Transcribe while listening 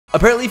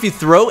Apparently, if you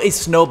throw a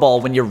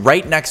snowball when you're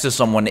right next to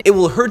someone, it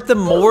will hurt them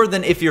more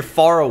than if you're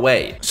far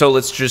away. So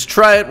let's just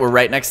try it. We're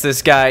right next to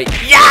this guy.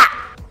 Yeah!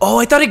 Oh,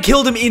 I thought it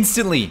killed him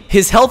instantly.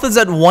 His health is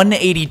at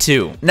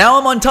 182. Now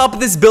I'm on top of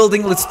this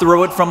building. Let's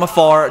throw it from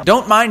afar.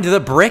 Don't mind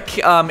the brick.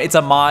 It's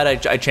a mod.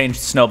 I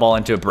changed snowball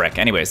into a brick.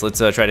 Anyways, let's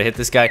try to hit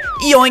this guy.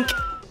 Yoink!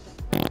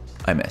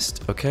 I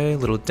missed. Okay, a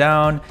little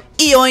down.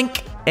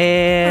 Yoink!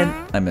 And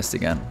I missed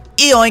again.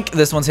 Yoink!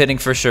 This one's hitting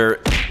for sure.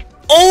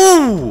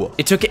 Oh!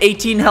 It took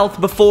 18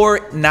 health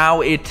before. Now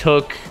it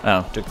took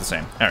the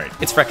same. All right,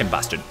 it's freaking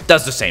busted.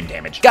 Does the same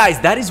damage. Guys,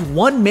 that is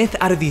one myth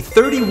out of the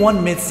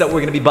 31 myths that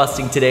we're gonna be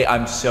busting today.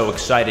 I'm so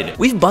excited.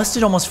 We've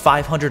busted almost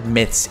 500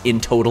 myths in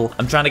total.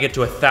 I'm trying to get to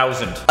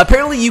 1,000.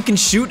 Apparently, you can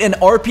shoot an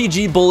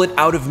RPG bullet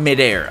out of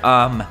midair.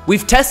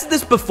 We've tested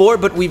this before,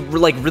 but we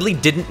really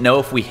didn't know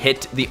if we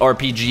hit the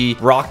RPG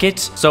rocket.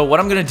 So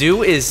what I'm gonna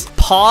do is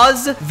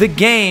pause the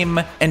game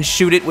and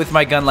shoot it with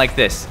my gun like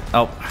this.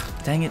 Oh.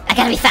 Dang it. I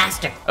gotta be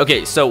faster.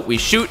 Okay, so we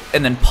shoot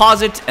and then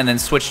pause it and then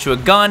switch to a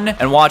gun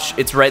and watch,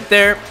 it's right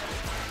there.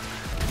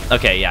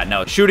 Okay, yeah,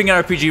 no. Shooting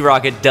an RPG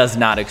rocket does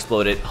not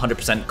explode it.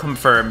 100%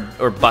 confirmed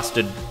or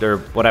busted or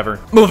whatever.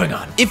 Moving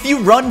on. If you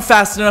run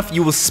fast enough,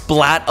 you will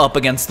splat up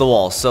against the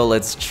wall. So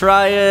let's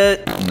try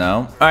it. No.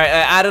 All right,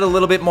 I added a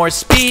little bit more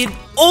speed.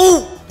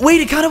 Oh, wait,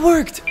 it kind of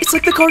worked. It's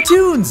like the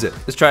cartoons.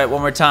 Let's try it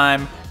one more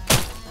time.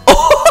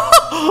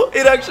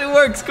 It actually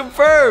works,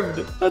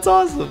 confirmed. That's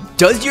awesome.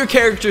 Does your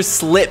character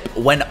slip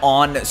when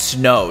on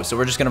snow? So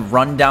we're just gonna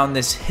run down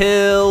this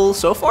hill.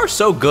 So far,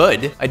 so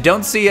good. I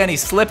don't see any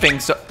slipping,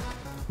 so...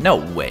 No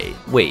way.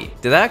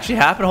 Wait, did that actually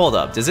happen? Hold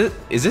up, is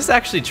this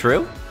actually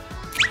true?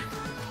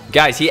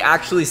 Guys, he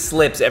actually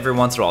slips every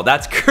once in a while.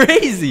 That's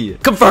crazy.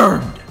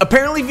 Confirmed.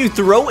 Apparently, if you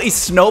throw a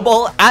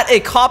snowball at a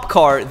cop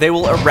car, they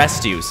will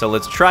arrest you. So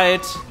let's try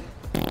it.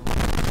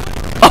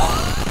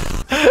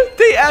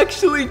 They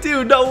actually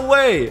do, no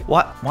way.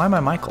 What? Why am I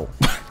Michael?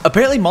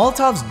 Apparently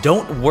Molotovs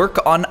don't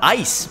work on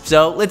ice,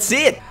 so let's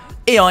see it.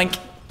 Yoink.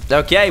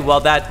 Okay, well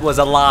that was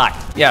a lie.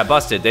 Yeah,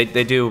 busted,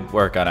 they do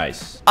work on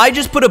ice. I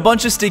just put a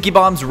bunch of sticky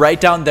bombs right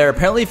down there.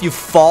 Apparently if you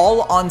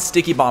fall on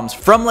sticky bombs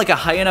from like a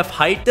high enough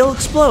height, they'll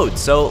explode.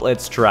 So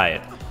let's try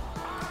it.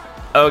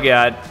 Oh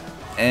God.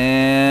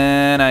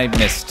 And I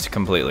missed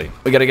completely.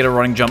 We gotta get a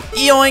running jump.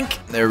 Yoink.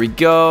 There we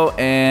go.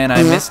 And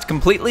I missed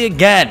completely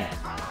again.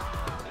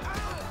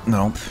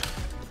 Nope.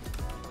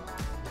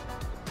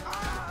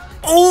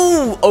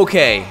 Oh,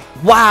 okay.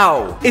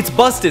 Wow. It's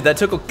busted. That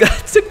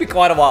took me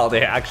quite a while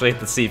to actually hit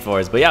the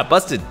C4s. But yeah,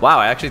 busted. Wow,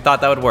 I actually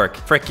thought that would work.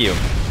 Frick you.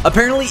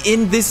 Apparently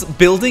in this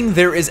building,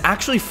 there is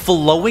actually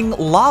flowing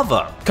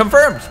lava.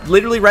 Confirmed.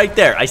 Literally right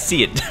there. I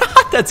see it.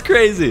 That's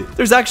crazy.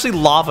 There's actually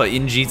lava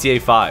in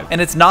GTA 5.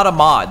 And it's not a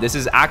mod. This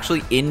is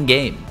actually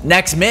in-game.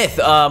 Next myth.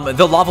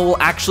 The lava will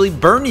actually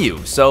burn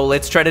you. So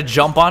let's try to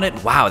jump on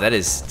it. Wow, that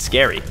is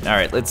scary. All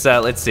right, let's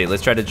see.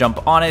 Let's try to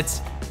jump on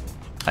it.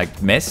 I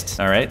missed.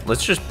 All right,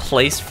 let's just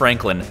place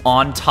Franklin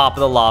on top of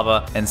the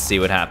lava and see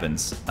what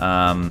happens.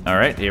 All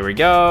right, here we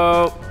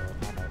go.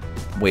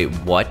 Wait,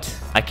 what?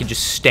 I could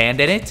just stand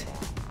in it?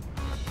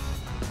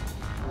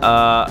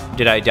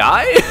 Did I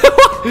die?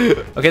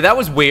 Okay, that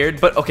was weird,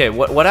 but okay,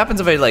 what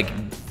happens if I like...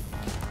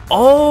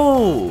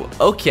 Oh,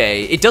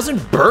 okay. It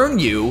doesn't burn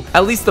you.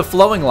 At least the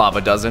flowing lava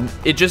doesn't.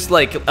 It just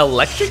like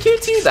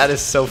electrocutes you? That is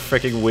so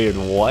freaking weird.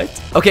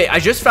 What? Okay, I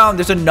just found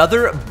there's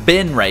another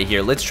bin right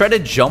here. Let's try to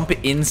jump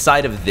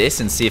inside of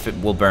this and see if it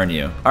will burn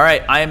you. All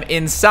right, I am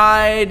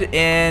inside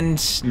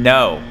and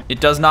no,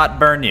 it does not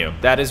burn you.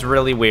 That is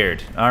really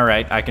weird. All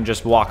right, I can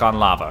just walk on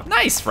lava.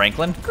 Nice,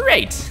 Franklin.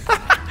 Great.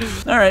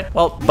 All right,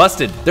 well,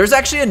 busted. There's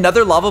actually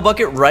another lava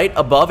bucket right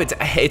above.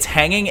 It's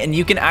hanging and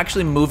you can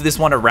actually move this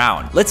one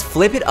around. Let's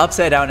flip it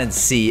upside down and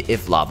see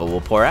if lava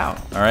will pour out.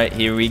 All right,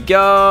 here we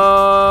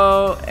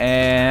go.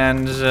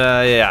 And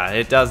yeah,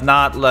 it does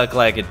not look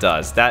like it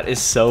does. That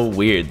is so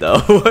weird though.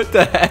 What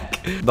the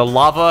heck? The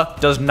lava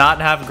does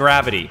not have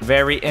gravity.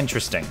 Very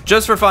interesting.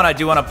 Just for fun, I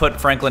do want to put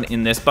Franklin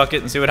in this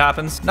bucket and see what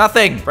happens.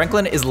 Nothing.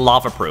 Franklin is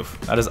lava proof.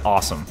 That is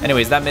awesome.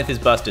 Anyways, that myth is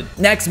busted.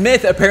 Next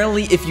myth,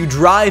 apparently if you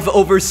drive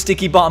over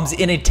sticky bombs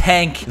in a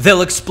tank,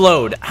 they'll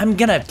explode. I'm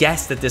gonna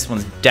guess that this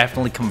one's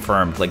definitely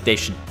confirmed. Like they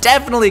should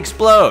definitely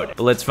explode.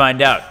 But let's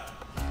find out.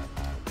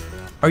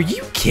 Are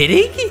you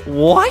kidding?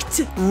 What?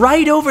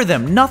 Right over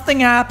them. Nothing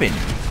happened.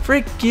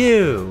 Frick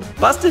you.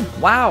 Busted.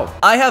 Wow.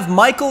 I have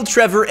Michael,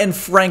 Trevor, and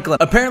Franklin.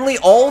 Apparently,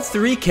 all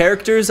three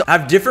characters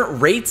have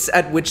different rates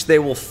at which they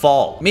will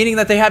fall, meaning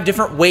that they have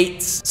different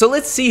weights. So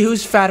let's see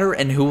who's fatter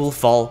and who will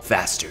fall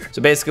faster.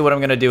 So basically what I'm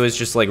gonna do is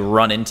just like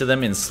run into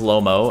them in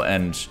slow-mo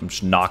and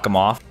just knock them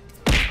off.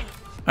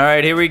 All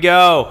right, here we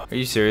go. Are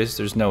you serious?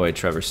 There's no way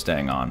Trevor's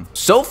staying on.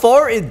 So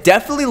far, it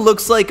definitely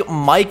looks like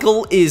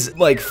Michael is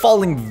like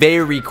falling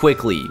very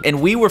quickly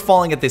and we were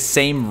falling at the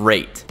same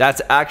rate.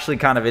 That's actually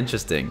kind of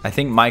interesting. I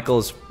think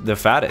Michael's the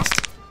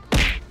fattest.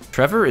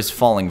 Trevor is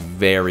falling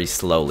very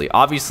slowly.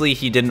 Obviously,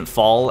 he didn't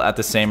fall at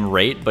the same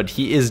rate, but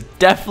he is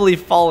definitely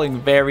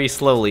falling very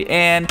slowly.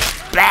 And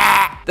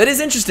blah! That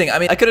is interesting. I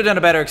mean, I could have done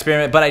a better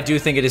experiment, but I do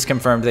think it is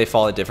confirmed they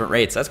fall at different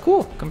rates. That's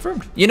cool.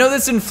 Confirmed. You know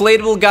this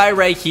inflatable guy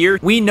right here?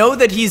 We know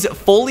that he's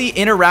fully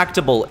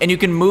interactable and you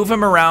can move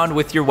him around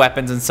with your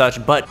weapons and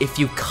such, but if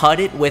you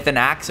cut it with an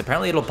axe,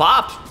 apparently it'll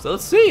pop. So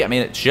let's see. I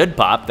mean, it should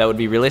pop. That would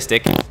be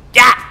realistic.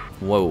 Yeah!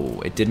 Whoa,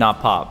 it did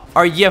not pop.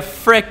 Are you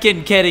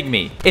frickin' kidding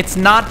me? It's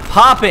not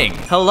popping.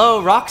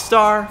 Hello,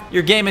 Rockstar.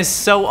 Your game is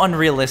so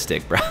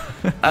unrealistic, bro.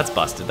 That's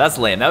busted. That's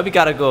lame. That would be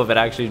gotta go if it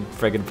actually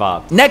friggin'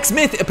 popped. Next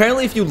myth.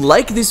 Apparently, if you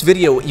like this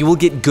video, you will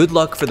get good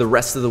luck for the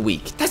rest of the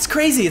week. That's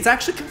crazy. It's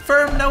actually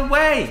confirmed. No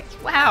way.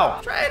 Wow.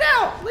 Try it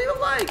out. Leave a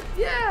like.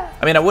 Yeah.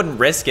 I mean, I wouldn't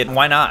risk it.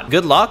 Why not?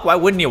 Good luck. Why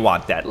wouldn't you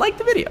want that? Like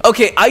the video.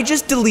 Okay, I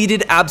just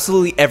deleted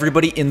absolutely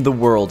everybody in the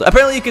world.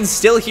 Apparently, you can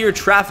still hear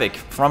traffic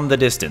from the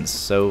distance.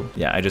 So,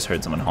 yeah, I just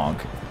heard someone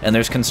honk. And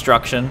there's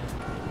construction.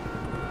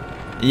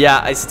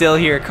 Yeah, I still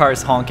hear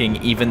cars honking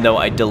even though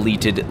I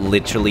deleted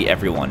literally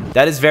everyone.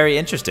 That is very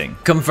interesting.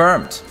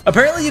 Confirmed.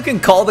 Apparently you can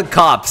call the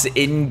cops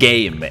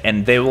in-game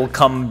and they will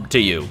come to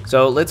you.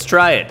 So let's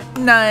try it.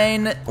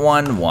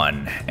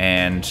 911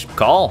 and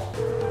call.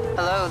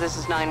 Hello, this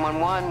is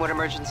 911. What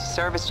emergency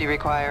service do you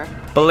require?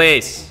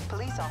 Police.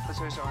 Police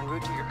officers are en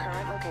route to your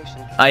current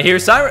location. I hear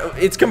siren.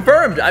 It's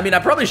confirmed. I mean, I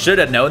probably should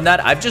have known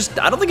that. I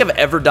don't think I've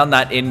ever done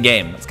that in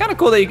game. It's kind of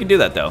cool that you can do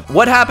that though.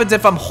 What happens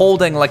if I'm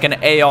holding like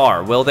an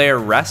AR? Will they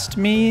arrest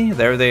me?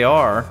 There they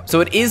are.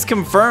 So it is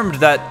confirmed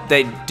that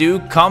they do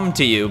come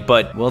to you,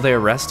 but will they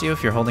arrest you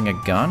if you're holding a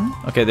gun?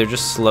 Okay, they're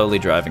just slowly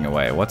driving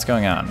away. What's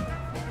going on?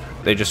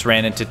 They just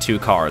ran into 2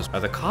 cars.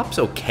 Are the cops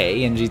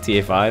okay in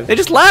GTA 5? They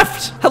just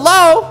left.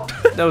 Hello?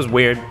 That was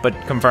weird, but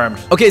confirmed.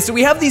 Okay, so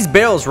we have these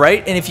barrels,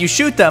 right? And if you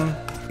shoot them,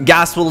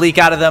 gas will leak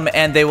out of them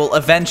and they will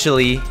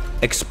eventually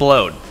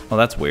explode. Well,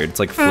 that's weird. It's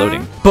like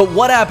floating. But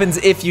what happens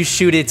if you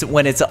shoot it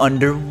when it's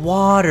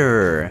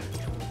underwater?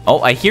 Oh,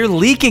 I hear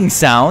leaking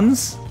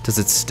sounds. Does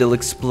it still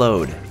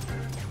explode?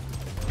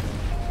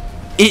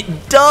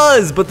 It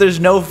does, but there's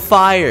no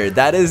fire.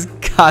 That is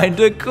kind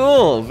of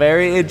cool.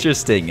 Very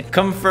interesting.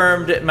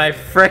 Confirmed my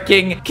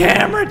freaking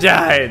camera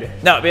died.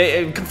 No,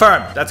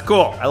 confirmed. That's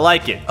cool. I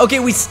like it. Okay,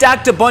 we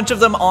stacked a bunch of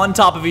them on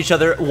top of each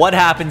other. What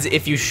happens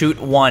if you shoot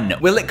one?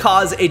 Will it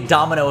cause a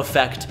domino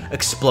effect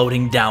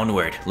exploding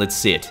downward? Let's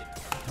see it.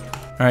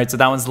 All right, so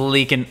that one's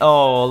leaking.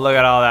 Oh, look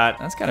at all that.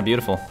 That's kind of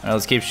beautiful. All right,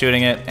 let's keep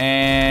shooting it.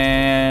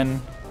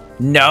 And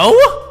no?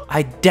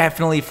 I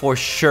definitely for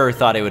sure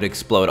thought it would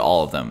explode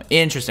all of them.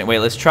 Interesting. Wait,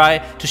 let's try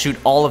to shoot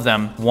all of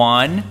them.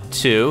 1,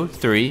 2,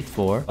 3,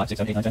 4, 5, 6,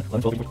 7, 8, 9, 10,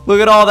 11, 12, 13.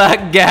 Look at all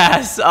that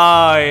gas. Oh,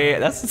 yeah.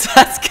 That's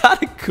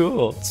kind of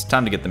cool. It's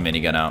time to get the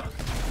minigun out.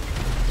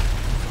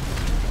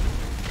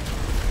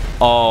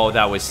 Oh,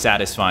 that was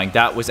satisfying.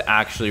 That was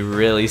actually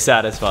really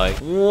satisfying.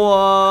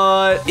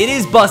 What? It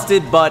is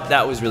busted, but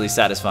that was really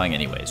satisfying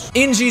anyways.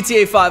 In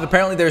GTA 5,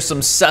 apparently there's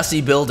some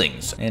sussy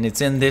buildings. And it's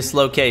in this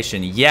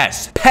location.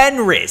 Yes,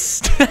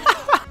 Penrith.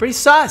 Pretty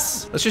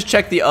sus. Let's just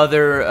check the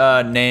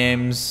other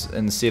names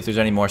and see if there's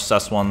any more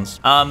sus ones.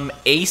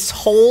 Ace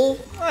Hole.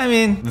 I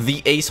mean,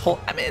 the Ace Hole.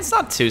 I mean, it's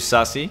not too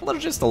sussy.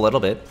 Just a little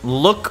bit.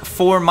 Look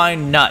for my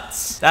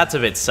nuts. That's a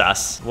bit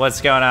sus.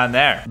 What's going on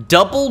there?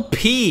 Double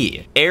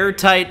P.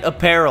 Airtight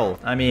apparel.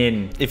 I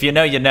mean, if you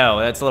know, you know.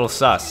 That's a little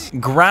sus.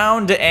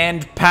 Ground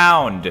and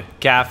Pound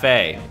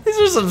Cafe. These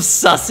are some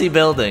sussy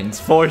buildings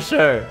for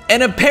sure.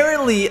 And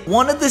apparently,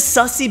 one of the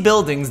sussy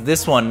buildings,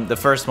 this one, the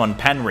first one,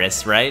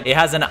 Penrith, right? It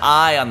has an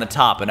eye on the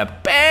top. And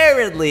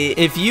apparently,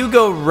 if you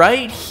go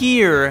right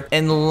here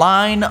and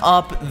line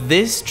up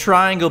this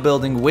triangle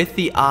building with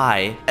the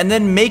eye and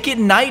then make it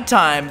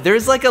nighttime,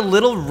 there's like a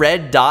little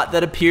red dot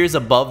that appears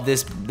above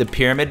the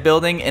pyramid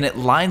building and it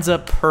lines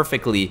up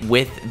perfectly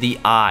with the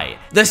eye.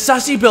 The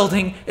sussy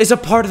building is a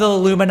part of the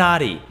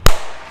Illuminati.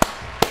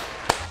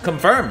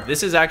 Confirmed.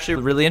 This is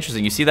actually really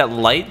interesting. You see that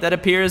light that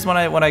appears when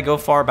I go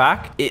far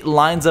back? It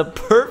lines up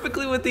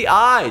perfectly with the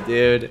eye,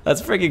 dude.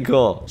 That's freaking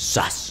cool.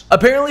 Sus.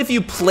 Apparently, if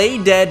you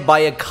play dead by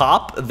a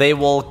cop, they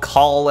will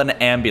call an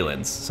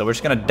ambulance. So we're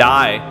just gonna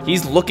die.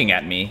 He's looking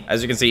at me.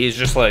 As you can see, he's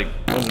just like,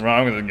 what's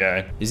wrong with the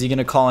guy? Is he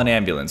gonna call an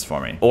ambulance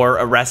for me? Or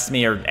arrest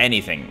me or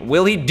anything?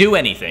 Will he do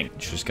anything?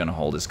 He's just gonna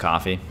hold his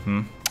coffee.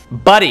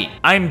 Buddy,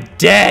 I'm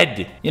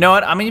dead. You know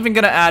what? I'm even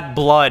gonna add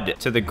blood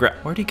to the ground.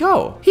 Where'd he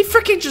go? He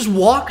freaking just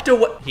walked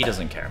away. He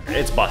doesn't care.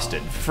 It's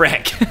busted.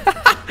 Frick.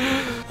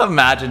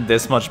 Imagine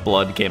this much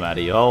blood came out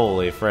of you.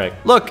 Holy frick.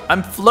 Look,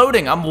 I'm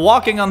floating. I'm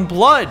walking on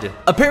blood.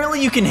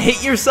 Apparently, you can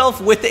hit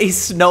yourself with a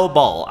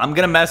snowball. I'm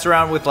gonna mess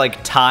around with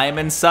like time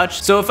and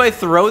such. So if I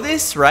throw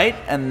this, right?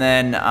 And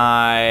then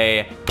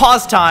I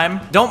pause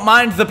time. Don't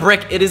mind the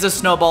brick. It is a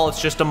snowball.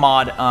 It's just a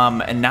mod.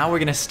 And now we're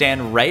gonna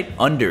stand right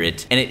under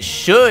it. And it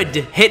should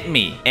hit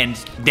me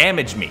and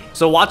damage me.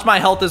 So watch my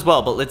health as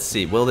well. But let's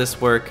see. Will this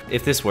work?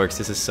 If this works,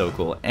 this is so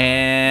cool.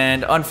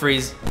 And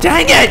unfreeze.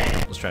 Dang it!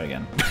 Let's try it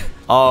again.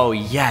 Oh,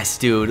 yes,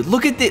 dude.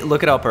 Look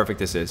at how perfect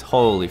this is.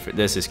 Holy,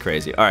 this is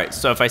crazy. All right,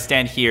 so if I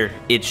stand here,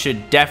 it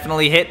should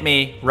definitely hit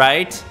me,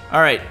 right?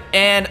 All right,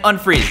 and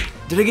unfreeze.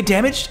 Did I get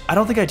damaged? I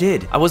don't think I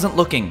did. I wasn't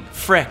looking.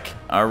 Frick.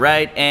 All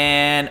right,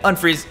 and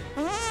unfreeze.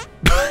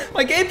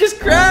 My game just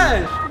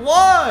crashed.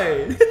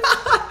 Why?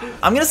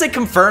 I'm gonna say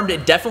confirmed.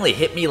 It definitely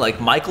hit me.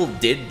 Like Michael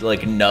did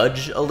like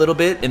nudge a little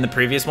bit in the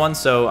previous one.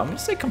 So I'm gonna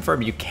say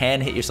confirmed. You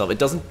can hit yourself. It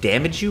doesn't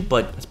damage you,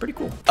 but it's pretty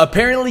cool.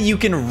 Apparently you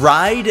can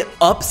ride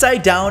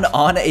upside down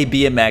on a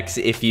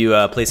BMX if you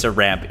place a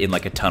ramp in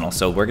like a tunnel.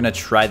 So we're gonna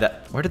try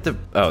that. Where did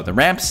the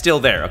ramp's still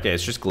there. Okay,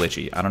 it's just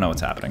glitchy. I don't know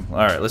what's happening. All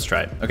right, let's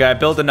try it. Okay, I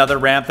built another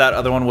ramp. That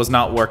other one was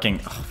not working.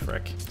 Oh,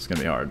 frick. It's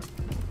gonna be hard.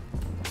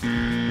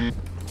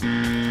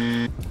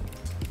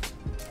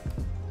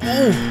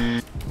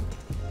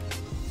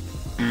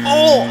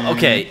 Oh,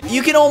 okay.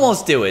 You can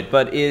almost do it,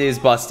 but it is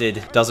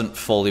busted. Doesn't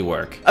fully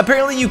work.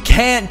 Apparently, you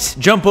can't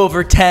jump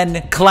over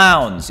 10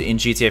 clowns in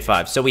GTA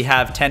 5. So we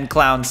have 10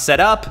 clowns set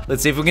up.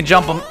 Let's see if we can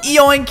jump them.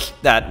 Yoink!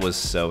 That was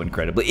so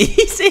incredibly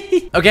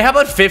easy. Okay, how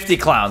about 50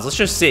 clowns? Let's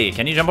just see.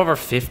 Can you jump over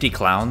 50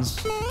 clowns?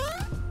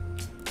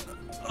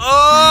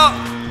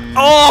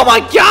 Oh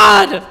my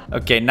god!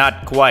 Okay,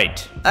 not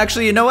quite.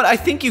 Actually, you know what? I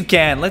think you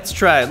can. Let's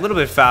try a little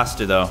bit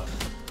faster, though.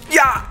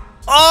 Yeah!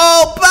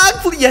 Oh,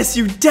 backflip! Yes,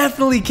 you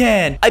definitely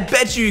can. I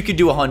bet you could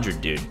do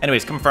 100, dude.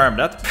 Anyways, confirmed.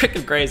 That's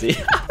freaking crazy.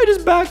 I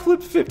just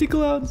backflipped 50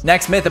 clowns.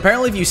 Next myth.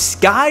 Apparently, if you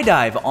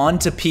skydive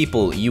onto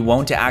people, you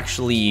won't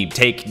actually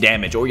take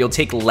damage, or you'll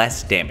take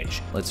less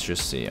damage. Let's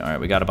just see. All right,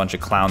 we got a bunch of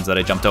clowns that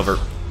I jumped over.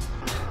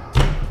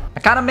 I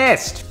kind of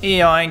missed.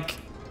 Yoink.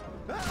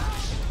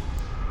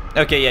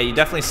 Okay, yeah, you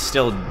definitely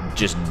still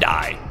just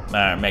die.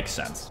 Makes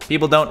sense.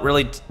 People don't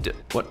really,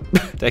 what?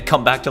 They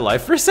come back to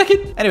life for a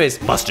second? Anyways,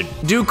 busted.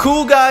 Do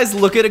cool guys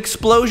look at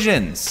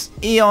explosions?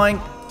 Eoink.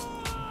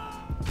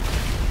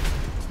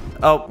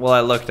 Oh, well,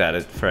 I looked at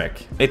it,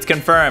 frick. It's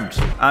confirmed.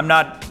 I'm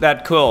not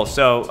that cool,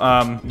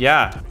 so,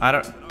 yeah, I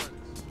don't,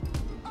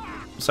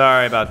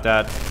 sorry about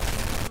that.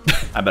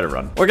 I better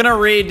run. We're gonna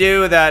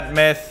redo that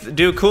myth.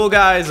 Do cool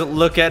guys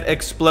look at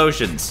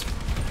explosions?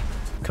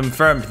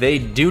 Confirmed, they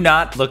do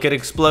not look at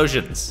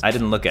explosions. I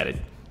didn't look at it.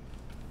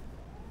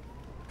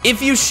 If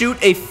you shoot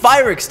a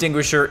fire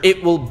extinguisher,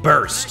 it will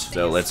burst.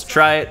 So let's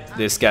try it.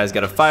 This guy's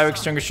got a fire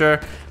extinguisher.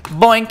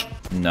 Boink.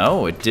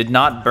 No, it did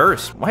not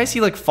burst. Why is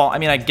he like fall? I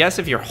mean, I guess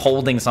if you're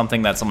holding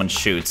something that someone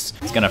shoots,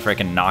 it's gonna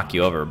freaking knock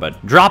you over,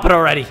 but drop it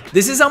already.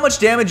 This is how much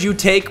damage you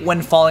take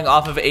when falling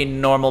off of a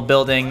normal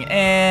building,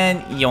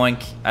 and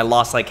yoink, I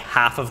lost like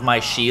half of my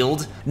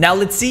shield. Now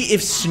let's see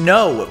if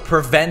snow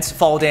prevents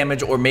fall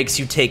damage or makes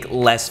you take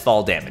less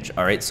fall damage.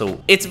 All right, so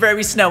it's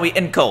very snowy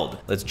and cold.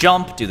 Let's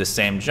jump, do the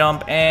same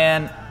jump,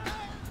 and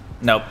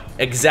nope,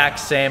 exact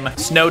same.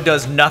 Snow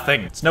does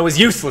nothing. Snow is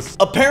useless.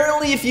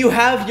 Apparently, if you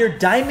have your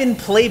diamond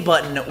play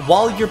button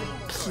while you're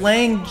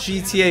playing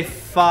GTA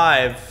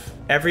 5,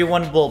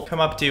 everyone will come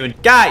up to you and,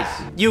 guys,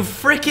 you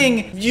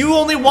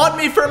only want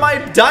me for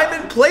my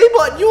diamond play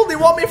button. You only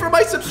want me for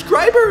my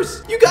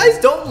subscribers. You guys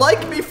don't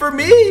like me for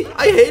me.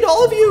 I hate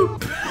all of you.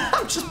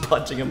 I'm just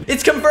punching him.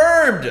 It's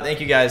confirmed. Thank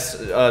you guys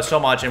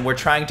so much. And we're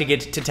trying to get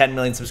to 10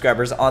 million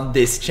subscribers on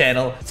this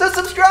channel. So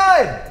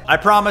subscribe. I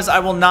promise I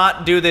will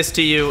not do this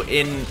to you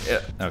in...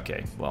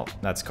 okay, well,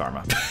 that's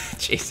karma.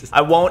 Jesus.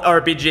 I won't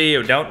RPG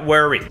you. Don't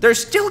worry. They're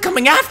still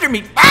coming after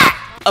me. Ah!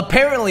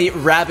 Apparently,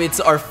 rabbits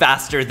are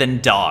faster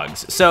than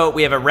dogs. So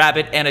we have a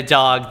rabbit and a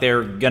dog.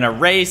 They're gonna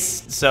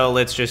race. So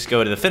let's just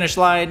go to the finish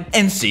line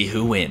and see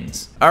who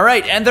wins. All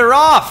right, and they're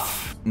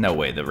off. No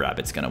way the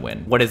rabbit's gonna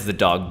win. What is the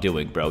dog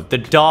doing, bro? The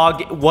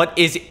dog, what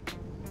is it?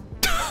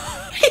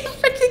 He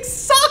freaking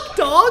suck,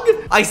 dog.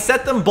 I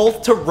set them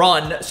both to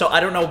run, so I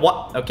don't know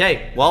what.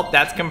 Okay, well,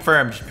 that's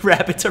confirmed.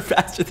 Rabbits are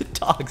faster than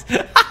dogs.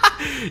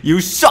 You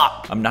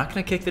suck. I'm not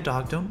gonna kick the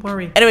dog, don't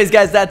worry. Anyways,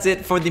 guys, that's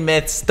it for the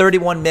myths.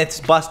 31 myths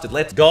busted.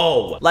 Let's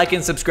go. Like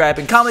and subscribe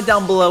and comment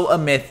down below a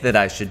myth that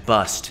I should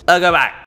bust. Goodbye.